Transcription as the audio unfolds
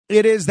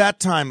it is that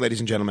time, ladies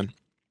and gentlemen,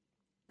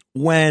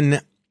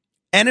 when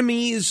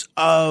enemies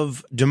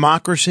of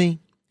democracy,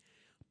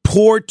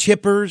 poor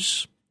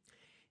tippers,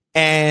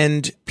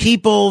 and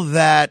people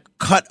that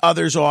cut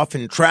others off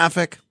in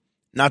traffic,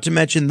 not to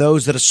mention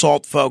those that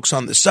assault folks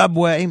on the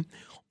subway,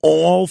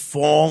 all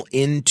fall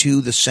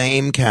into the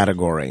same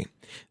category.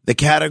 The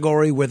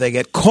category where they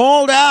get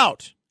called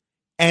out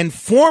and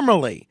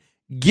formally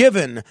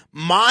given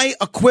my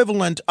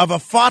equivalent of a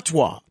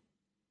fatwa.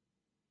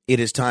 It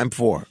is time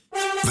for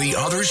The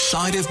Other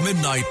Side of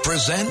Midnight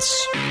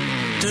presents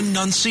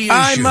Denunciations.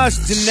 I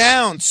must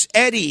denounce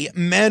Eddie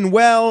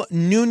Manuel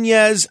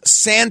Nunez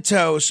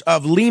Santos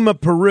of Lima,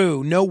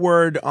 Peru. No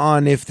word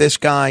on if this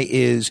guy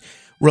is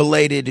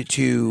related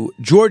to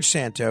George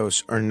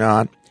Santos or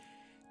not.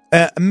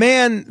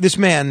 This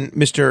man,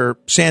 Mr.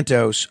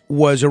 Santos,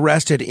 was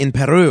arrested in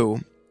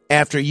Peru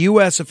after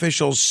U.S.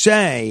 officials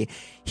say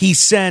he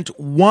sent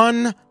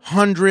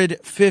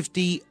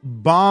 150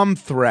 bomb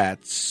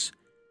threats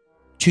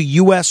to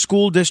U.S.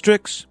 school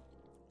districts,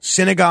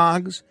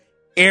 synagogues,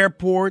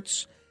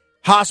 airports,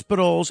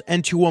 hospitals,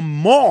 and to a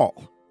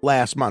mall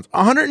last month.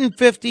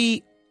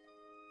 150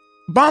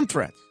 bomb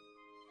threats.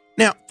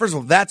 Now, first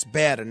of all, that's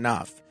bad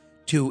enough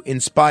to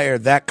inspire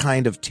that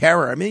kind of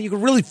terror. I mean, you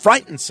could really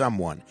frighten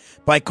someone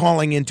by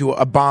calling into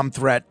a bomb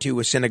threat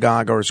to a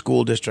synagogue or a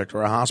school district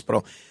or a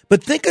hospital.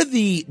 But think of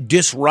the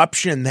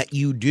disruption that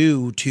you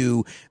do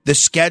to the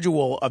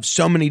schedule of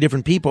so many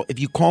different people if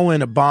you call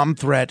in a bomb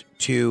threat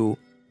to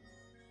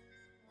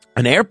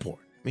an airport.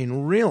 I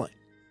mean, really.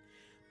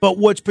 But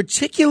what's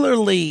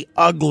particularly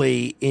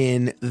ugly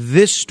in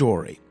this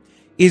story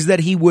is that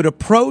he would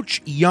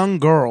approach young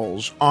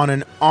girls on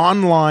an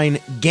online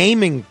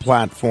gaming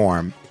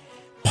platform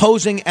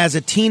posing as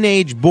a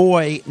teenage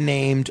boy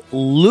named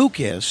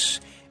Lucas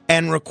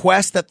and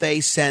request that they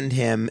send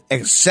him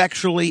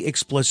sexually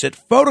explicit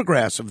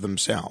photographs of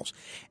themselves.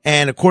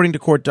 And according to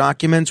court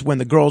documents, when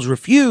the girls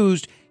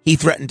refused, he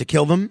threatened to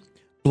kill them,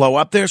 blow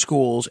up their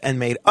schools, and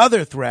made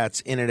other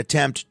threats in an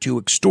attempt to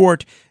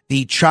extort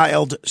the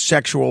child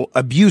sexual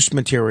abuse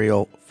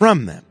material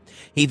from them.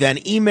 He then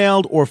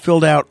emailed or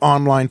filled out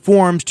online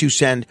forms to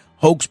send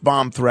hoax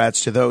bomb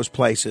threats to those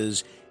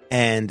places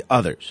and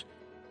others.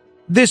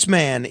 This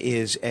man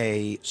is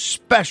a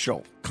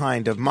special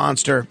kind of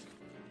monster.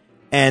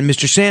 And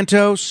Mr.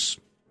 Santos,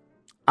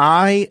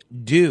 I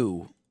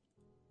do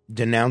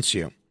denounce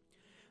you.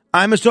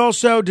 I must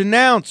also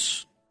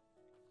denounce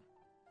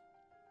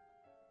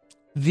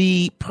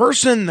the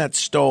person that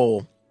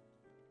stole,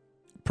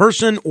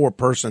 person or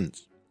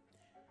persons,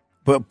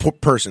 but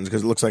persons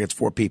because it looks like it's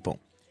 4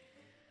 people,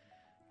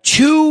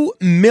 2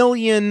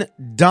 million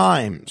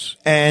dimes.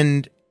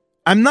 And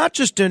I'm not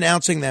just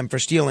denouncing them for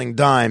stealing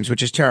dimes,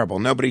 which is terrible.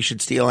 Nobody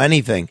should steal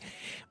anything.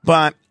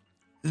 But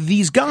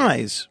these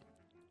guys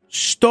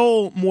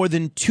stole more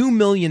than 2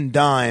 million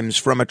dimes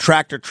from a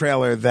tractor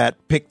trailer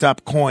that picked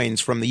up coins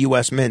from the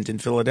U.S. Mint in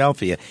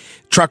Philadelphia.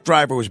 Truck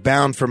driver was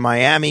bound for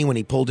Miami when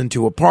he pulled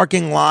into a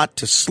parking lot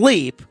to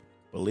sleep.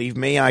 Believe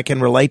me, I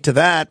can relate to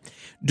that.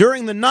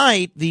 During the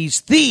night, these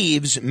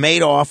thieves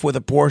made off with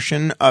a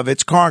portion of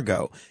its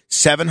cargo,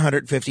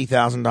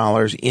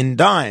 $750,000 in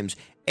dimes,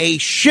 a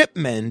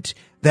shipment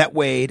that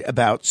weighed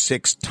about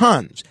 6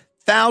 tons.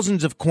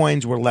 Thousands of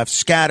coins were left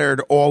scattered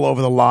all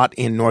over the lot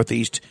in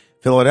Northeast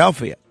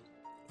Philadelphia.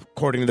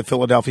 According to the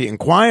Philadelphia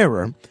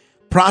Inquirer,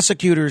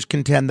 prosecutors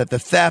contend that the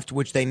theft,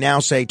 which they now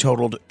say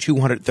totaled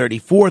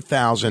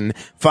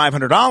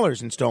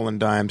 $234,500 in stolen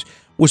dimes,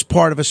 was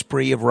part of a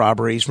spree of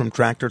robberies from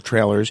tractor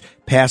trailers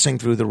passing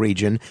through the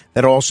region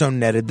that also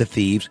netted the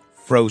thieves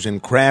frozen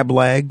crab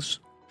legs,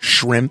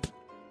 shrimp,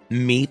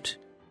 meat,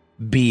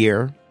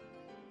 beer,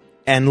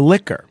 and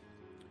liquor.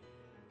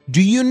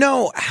 Do you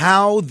know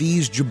how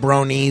these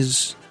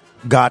jabronis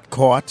got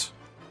caught?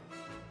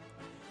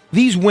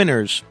 These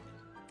winners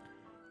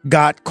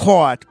got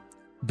caught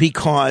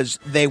because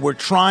they were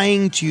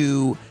trying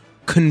to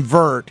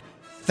convert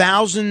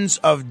thousands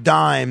of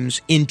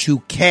dimes into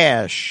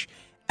cash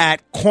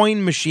at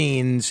coin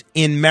machines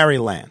in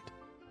Maryland.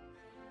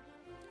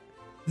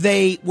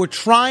 They were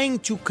trying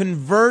to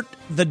convert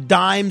the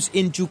dimes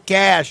into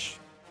cash.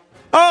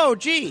 Oh,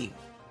 gee,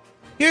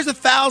 here's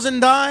 1,000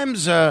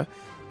 dimes.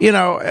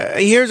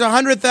 Here's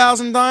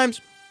 100,000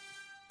 dimes.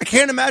 I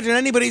can't imagine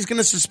anybody's going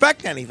to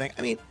suspect anything.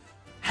 I mean,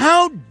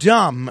 how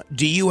dumb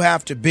do you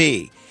have to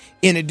be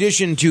in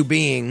addition to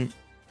being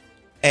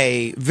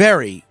a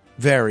very,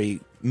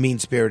 very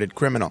mean-spirited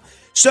criminal?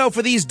 So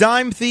for these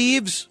dime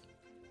thieves,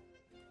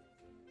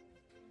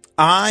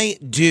 I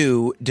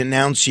do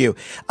denounce you.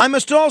 I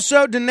must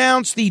also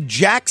denounce the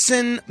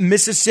Jackson,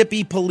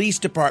 Mississippi Police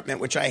Department,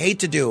 which I hate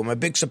to do. I'm a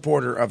big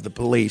supporter of the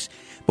police.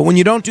 But when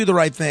you don't do the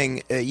right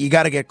thing, you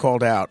got to get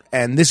called out.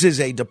 And this is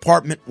a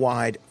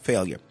department-wide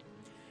failure.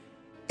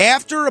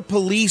 After a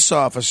police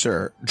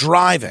officer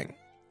driving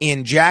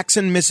in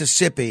Jackson,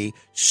 Mississippi,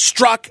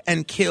 struck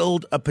and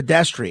killed a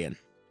pedestrian,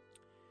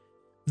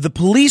 the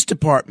police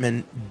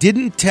department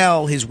didn't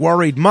tell his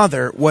worried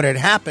mother what had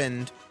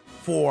happened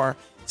for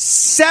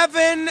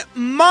 7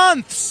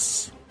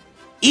 months.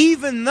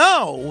 even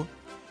though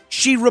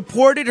she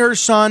reported her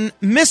son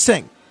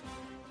missing,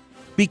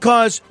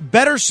 because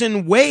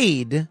Betterson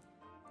Wade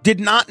did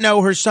not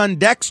know her son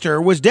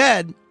Dexter was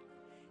dead.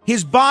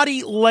 His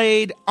body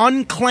laid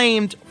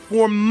unclaimed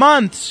for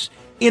months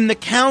in the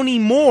county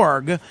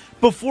morgue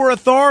before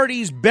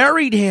authorities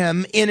buried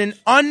him in an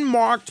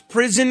unmarked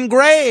prison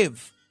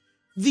grave.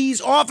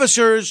 These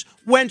officers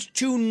went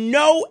to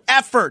no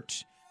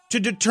effort to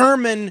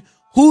determine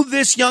who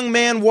this young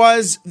man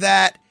was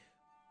that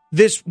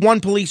this one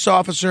police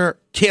officer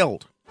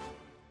killed.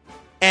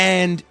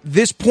 And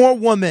this poor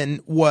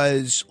woman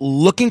was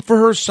looking for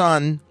her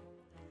son,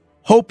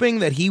 hoping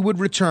that he would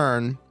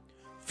return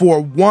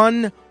for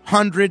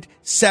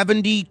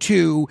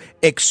 172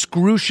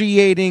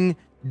 excruciating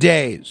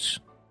days.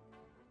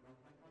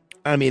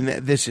 I mean,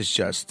 this is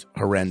just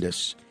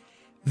horrendous.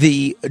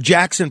 The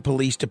Jackson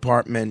Police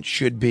Department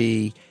should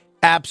be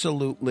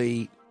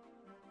absolutely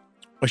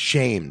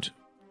ashamed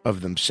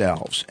of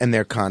themselves and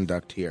their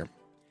conduct here.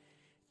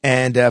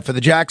 And for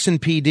the Jackson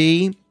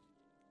PD,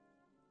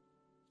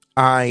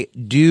 I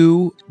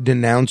do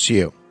denounce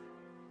you.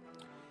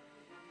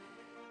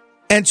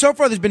 And so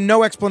far, there's been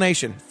no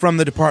explanation from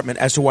the department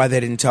as to why they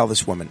didn't tell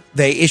this woman.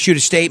 They issued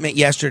a statement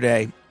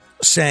yesterday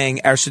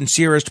saying, our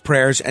sincerest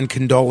prayers and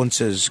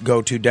condolences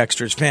go to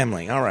Dexter's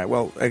family. All right,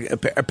 well,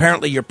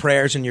 apparently your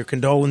prayers and your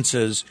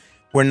condolences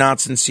were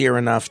not sincere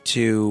enough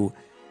to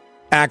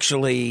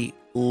actually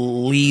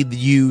lead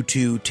you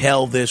to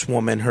tell this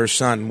woman her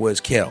son was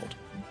killed.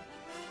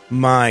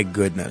 My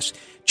goodness.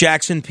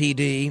 Jackson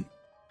PD,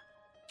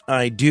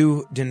 I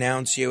do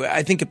denounce you.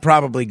 I think it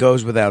probably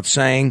goes without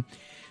saying,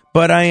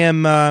 but I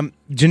am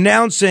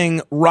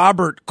denouncing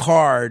Robert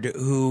Card,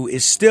 who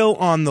is still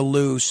on the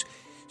loose.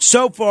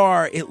 So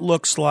far, it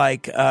looks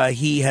like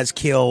he has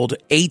killed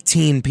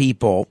 18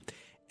 people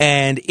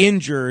and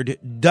injured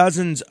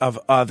dozens of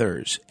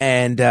others.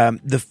 And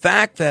the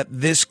fact that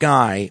this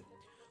guy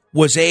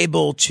was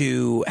able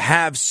to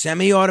have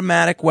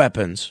semi-automatic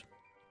weapons,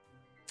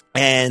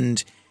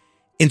 and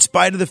in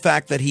spite of the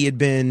fact that he had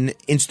been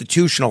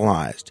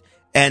institutionalized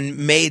and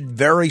made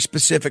very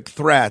specific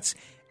threats,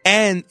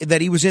 and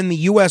that he was in the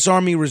U.S.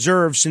 Army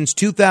Reserve since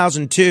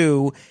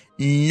 2002,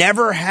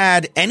 never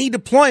had any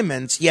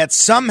deployments, yet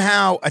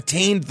somehow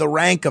attained the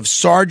rank of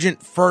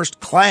Sergeant First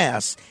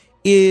Class,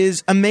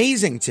 is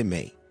amazing to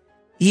me.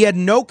 He had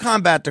no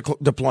combat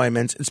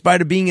deployments in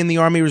spite of being in the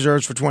Army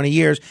Reserves for 20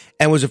 years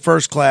and was a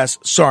first-class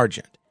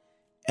sergeant.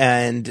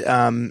 And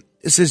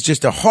this is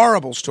just a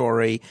horrible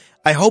story.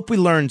 I hope we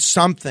learned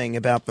something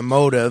about the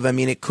motive. I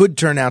mean, it could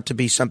turn out to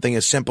be something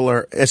as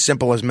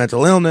simple as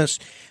mental illness.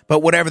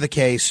 But whatever the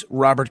case,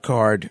 Robert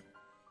Card,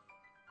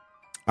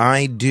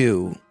 I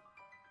do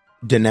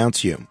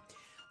denounce you.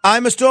 I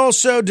must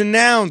also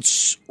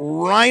denounce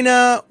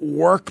Raina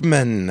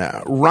Workman.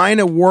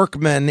 Raina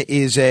Workman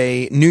is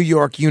a New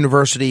York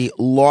University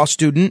law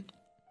student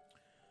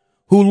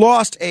who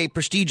lost a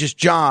prestigious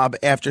job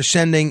after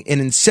sending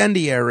an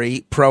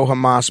incendiary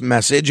pro-Hamas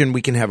message, and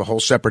we can have a whole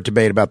separate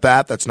debate about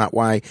that. That's not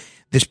why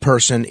this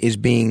person is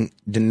being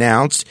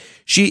denounced.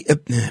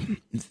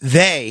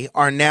 They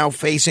are now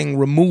facing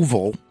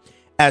removal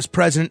as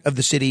president of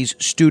the city's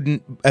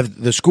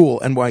the school,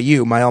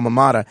 NYU, my alma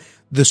mater,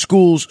 the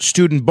school's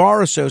Student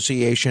Bar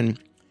Association,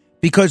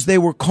 because they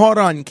were caught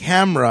on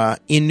camera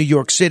in New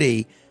York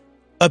City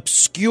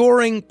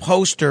obscuring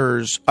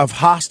posters of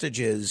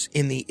hostages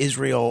in the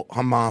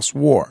Israel-Hamas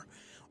war.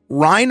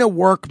 Raina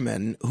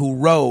Workman, who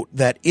wrote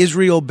that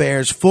Israel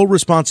bears full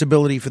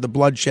responsibility for the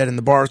bloodshed in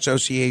the Bar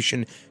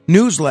Association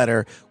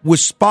newsletter,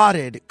 was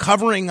spotted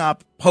covering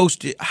up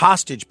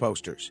hostage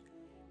posters.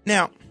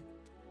 Now,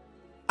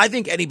 I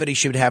think anybody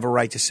should have a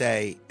right to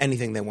say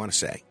anything they want to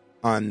say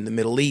on the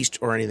Middle East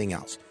or anything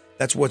else.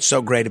 That's what's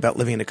so great about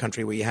living in a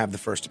country where you have the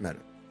First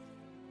Amendment.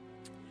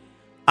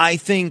 I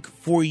think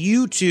for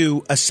you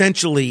to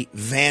essentially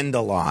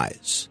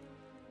vandalize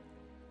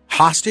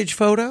hostage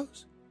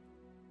photos,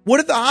 what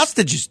did the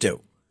hostages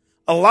do?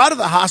 A lot of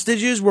the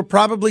hostages were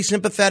probably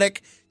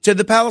sympathetic to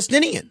the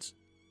Palestinians.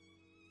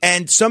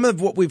 And some of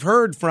what we've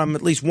heard from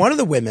at least one of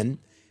the women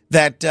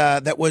that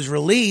was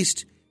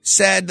released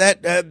said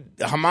that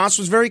Hamas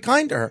was very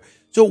kind to her.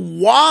 So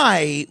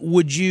why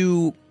would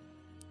you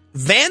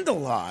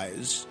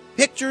vandalize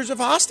pictures of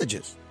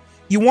hostages?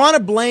 You want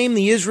to blame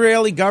the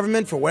Israeli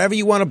government for whatever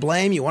you want to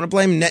blame. You want to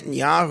blame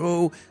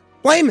Netanyahu.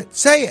 Blame it.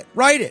 Say it.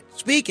 Write it.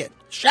 Speak it.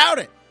 Shout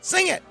it.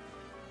 Sing it.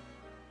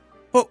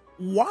 But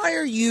why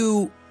are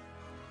you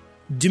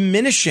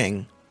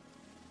diminishing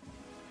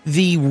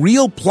the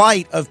real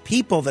plight of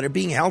people that are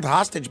being held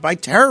hostage by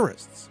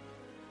terrorists?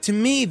 To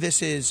me,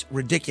 this is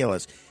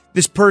ridiculous.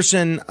 This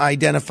person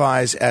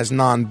identifies as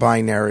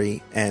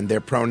non-binary, and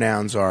their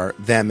pronouns are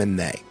them and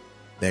they.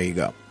 There you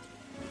go.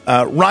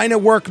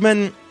 Raina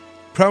Workman,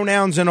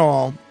 pronouns and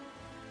all,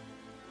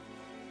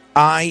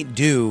 I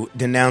do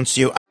denounce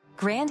you.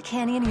 Grand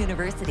Canyon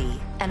University,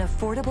 an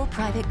affordable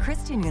private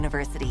Christian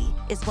university,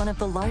 is one of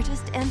the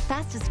largest and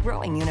fastest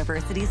growing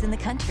universities in the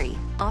country,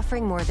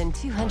 offering more than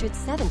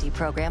 270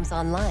 programs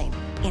online.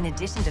 In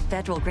addition to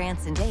federal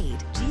grants and aid,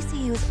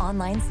 GCU's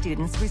online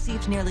students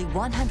received nearly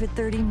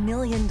 $130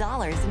 million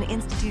in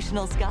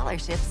institutional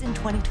scholarships in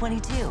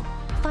 2022.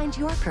 Find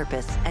your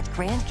purpose at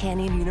Grand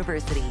Canyon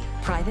University.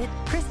 Private,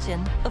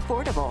 Christian,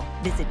 affordable.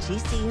 Visit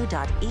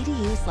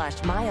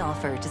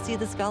gcu.edu/myoffer to see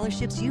the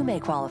scholarships you may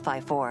qualify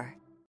for.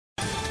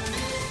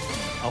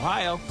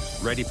 Ohio,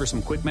 ready for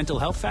some quick mental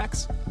health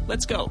facts?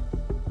 Let's go.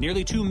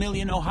 Nearly 2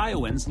 million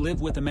Ohioans live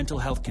with a mental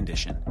health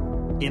condition.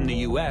 In the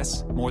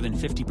U.S., more than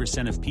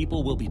 50% of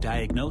people will be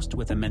diagnosed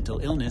with a mental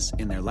illness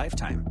in their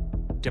lifetime.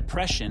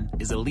 Depression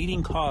is a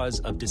leading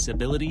cause of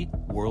disability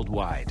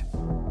worldwide.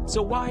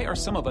 So why are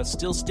some of us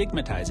still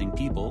stigmatizing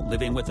people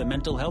living with a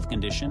mental health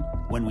condition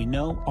when we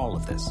know all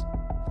of this?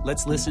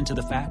 Let's listen to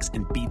the facts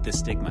and beat the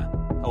stigma.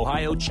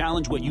 Ohio,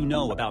 challenge what you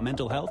know about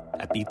mental health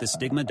at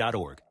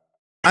beatthestigma.org.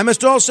 I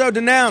must also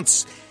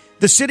denounce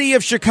the city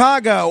of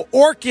Chicago.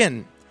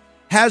 Orkin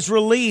has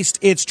released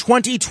its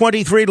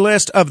 2023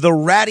 list of the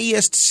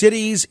rattiest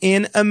cities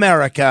in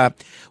America,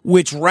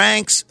 which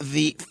ranks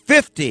the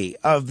 50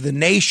 of the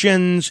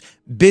nation's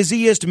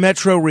busiest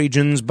metro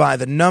regions by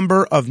the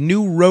number of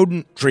new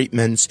rodent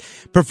treatments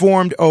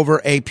performed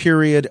over a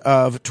period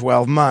of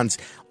 12 months.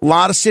 A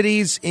lot of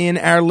cities in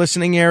our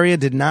listening area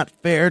did not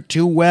fare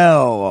too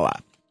well.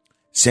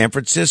 San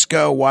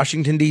Francisco,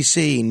 Washington,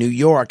 D.C., New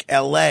York,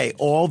 L.A.,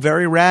 all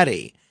very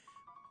ratty.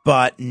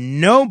 But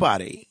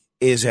nobody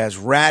is as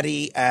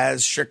ratty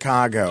as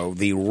Chicago,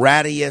 the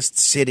rattiest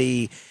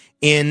city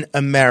in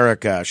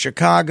America.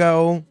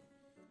 Chicago,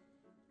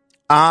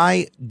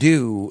 I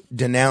do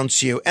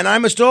denounce you. And I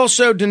must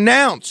also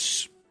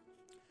denounce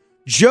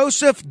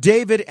Joseph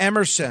David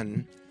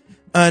Emerson,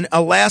 an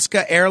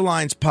Alaska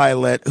Airlines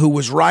pilot who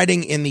was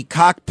riding in the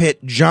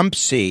cockpit jump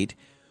seat,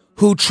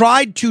 who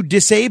tried to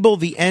disable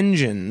the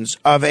engines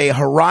of a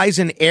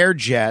Horizon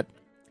Airjet.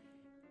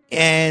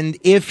 And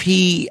if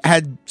he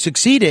had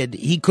succeeded,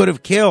 he could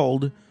have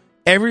killed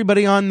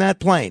everybody on that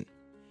plane.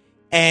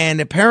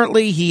 And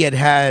apparently he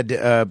had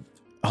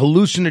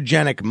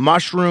hallucinogenic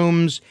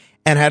mushrooms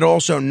and had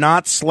also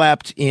not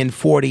slept in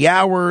 40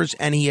 hours.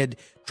 And he had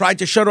tried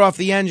to shut off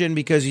the engine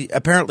because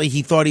apparently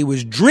he thought he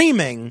was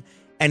dreaming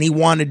and he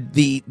wanted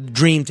the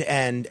dream to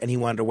end and he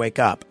wanted to wake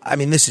up. I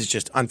mean, this is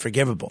just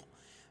unforgivable.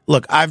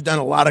 Look, I've done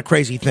a lot of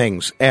crazy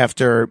things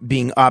after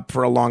being up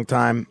for a long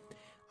time.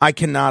 I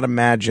cannot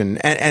imagine.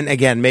 And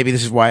again, maybe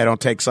this is why I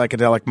don't take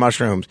psychedelic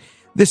mushrooms.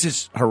 This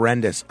is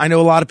horrendous. I know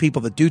a lot of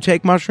people that do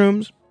take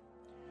mushrooms.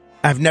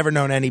 I've never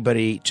known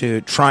anybody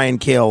to try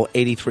and kill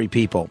 83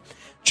 people.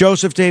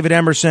 Joseph David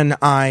Emerson,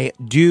 I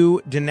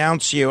do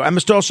denounce you. I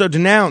must also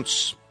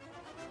denounce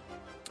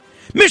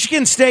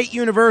Michigan State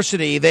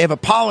University. They have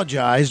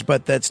apologized,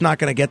 but that's not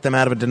going to get them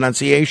out of a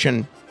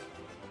denunciation.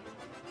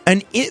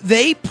 And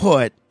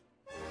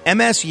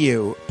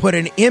MSU put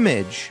an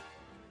image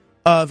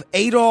of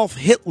Adolf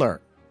Hitler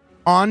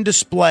on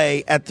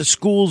display at the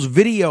school's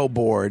video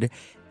board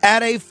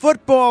at a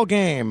football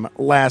game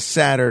last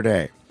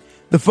Saturday.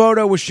 The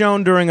photo was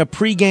shown during a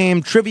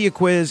pregame trivia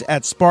quiz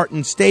at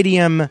Spartan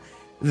Stadium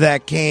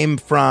that came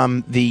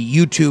from the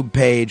YouTube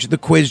page, the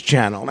Quiz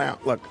Channel. Now,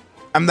 look,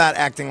 I'm not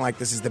acting like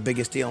this is the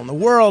biggest deal in the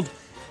world.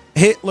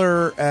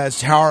 Hitler,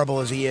 as horrible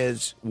as he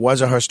is,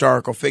 was a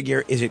historical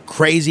figure. Is it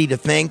crazy to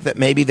think that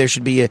maybe there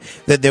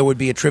would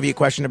be a trivia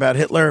question about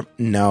Hitler?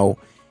 No.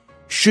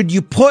 Should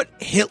you put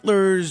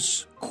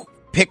Hitler's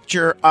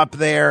picture up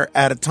there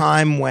at a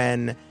time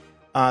when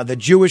the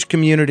Jewish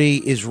community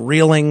is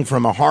reeling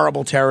from a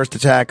horrible terrorist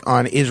attack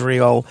on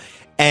Israel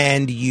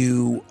and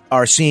you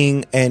are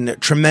seeing a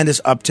tremendous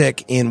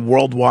uptick in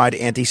worldwide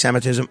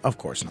anti-Semitism? Of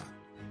course not.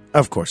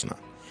 Of course not.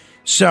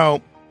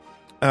 So,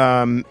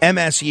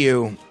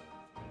 MSU,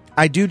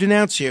 I do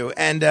denounce you.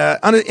 And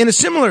in a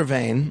similar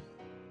vein,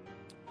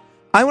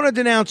 I want to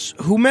denounce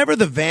whomever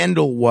the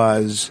vandal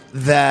was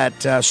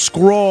that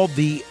scrawled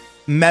the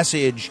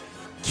message,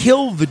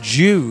 "Kill the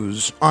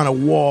Jews," on a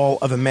wall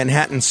of a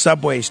Manhattan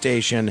subway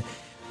station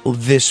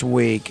this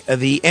week.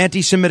 The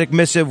anti-Semitic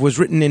missive was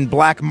written in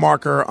black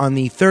marker on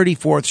the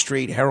 34th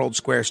Street Herald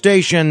Square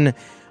station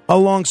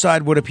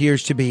alongside what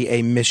appears to be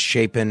a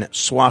misshapen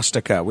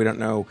swastika. We don't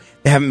know.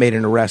 They haven't made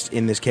an arrest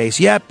in this case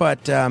yet,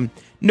 but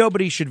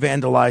nobody should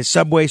vandalize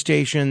subway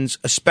stations,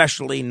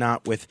 especially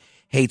not with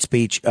hate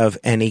speech of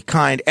any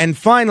kind. And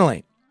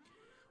finally,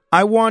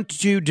 I want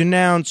to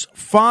denounce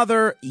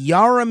Father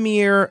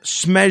Jaromir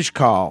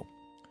Smejkal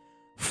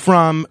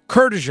from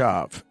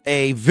Kurdizhov,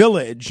 a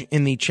village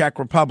in the Czech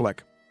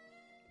Republic.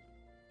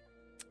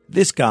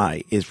 This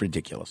guy is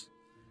ridiculous.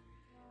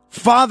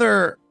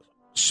 Father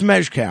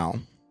Smejkal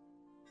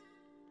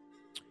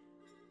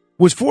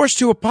was forced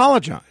to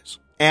apologize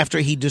after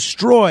he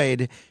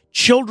destroyed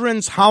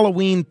children's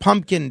Halloween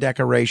pumpkin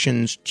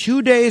decorations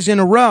 2 days in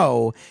a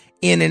row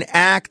in an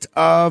act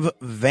of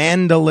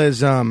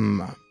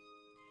vandalism.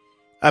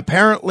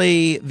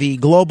 Apparently, the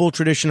global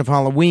tradition of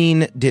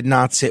Halloween did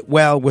not sit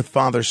well with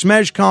Father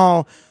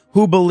Smejkal,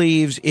 who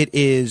believes it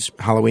is,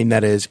 Halloween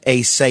that is,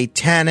 a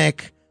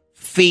satanic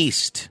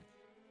feast.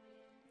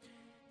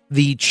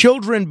 The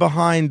children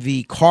behind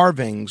the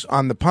carvings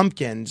on the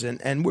pumpkins,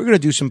 and we're going to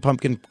do some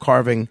pumpkin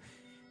carving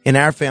in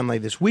our family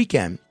this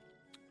weekend.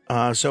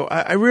 So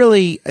I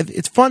really,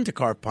 it's fun to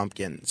carve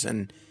pumpkins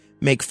and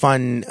make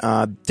fun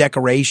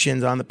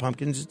decorations on the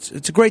pumpkins.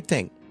 It's a great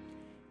thing.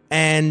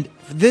 And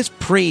for this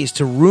priest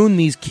to ruin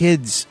these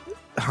kids'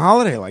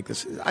 holiday like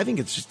this, I think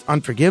it's just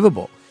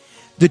unforgivable.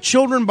 The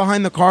children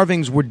behind the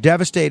carvings were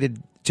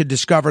devastated to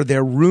discover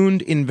their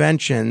ruined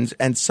inventions,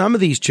 and some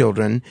of these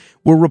children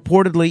were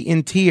reportedly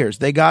in tears.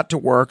 They got to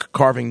work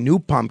carving new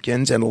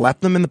pumpkins and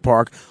left them in the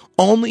park,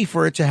 only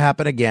for it to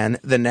happen again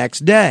the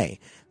next day.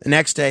 The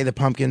next day, the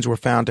pumpkins were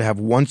found to have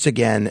once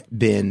again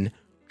been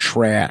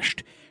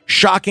trashed.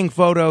 Shocking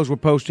photos were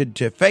posted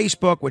to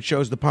Facebook, which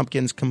shows the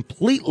pumpkins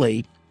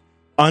completely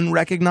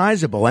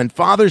unrecognizable. And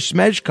Father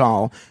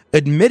Smejkal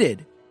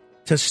admitted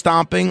to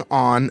stomping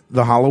on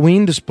the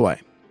Halloween display.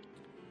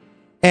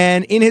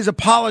 And in his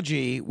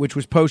apology, which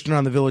was posted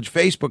on the Village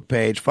Facebook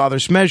page, Father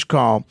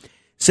Smejkal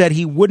said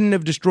he wouldn't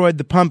have destroyed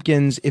the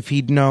pumpkins if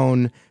he'd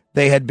known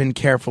they had been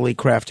carefully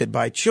crafted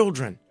by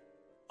children.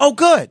 Oh,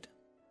 good.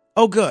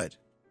 Oh, good.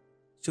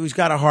 So he's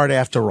got a heart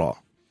after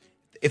all.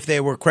 If they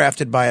were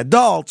crafted by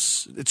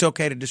adults, it's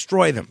okay to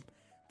destroy them.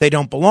 They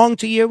don't belong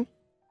to you.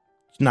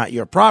 It's not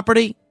your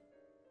property.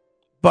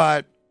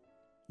 But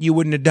you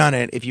wouldn't have done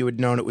it if you had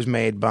known it was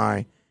made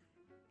by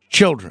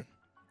children.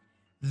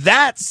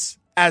 That's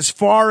as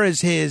far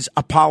as his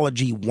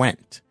apology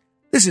went.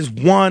 This is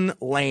one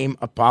lame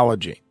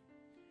apology.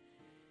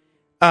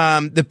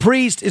 The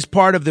priest is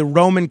part of the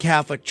Roman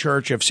Catholic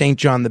Church of St.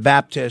 John the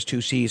Baptist,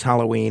 who sees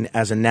Halloween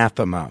as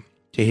anathema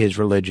to his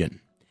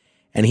religion.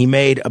 And he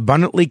made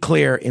abundantly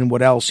clear in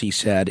what else he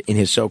said in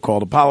his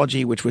so-called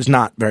apology, which was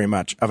not very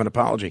much of an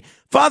apology.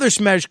 Father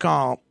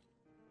Smejkal,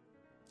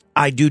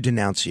 I do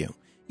denounce you.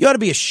 You ought to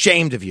be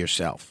ashamed of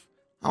yourself.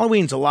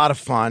 Halloween's a lot of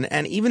fun,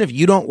 and even if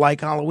you don't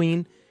like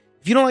Halloween,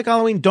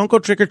 don't go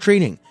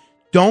trick-or-treating.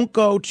 Don't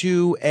go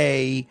to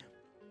a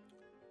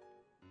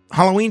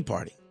Halloween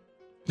party.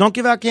 Don't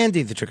give out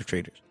candy to the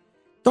trick-or-treaters.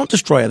 Don't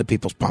destroy other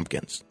people's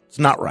pumpkins. It's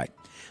not right.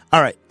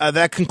 All right,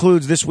 that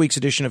concludes this week's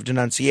edition of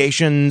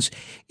Denunciations.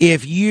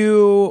 If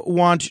you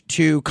want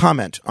to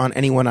comment on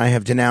anyone I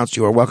have denounced,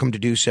 you are welcome to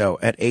do so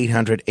at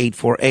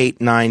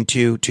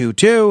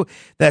 800-848-9222.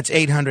 That's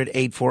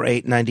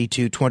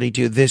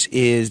 800-848-9222. This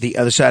is The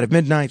Other Side of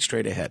Midnight,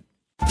 straight ahead.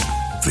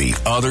 The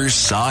Other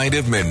Side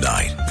of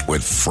Midnight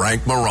with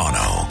Frank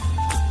Morano.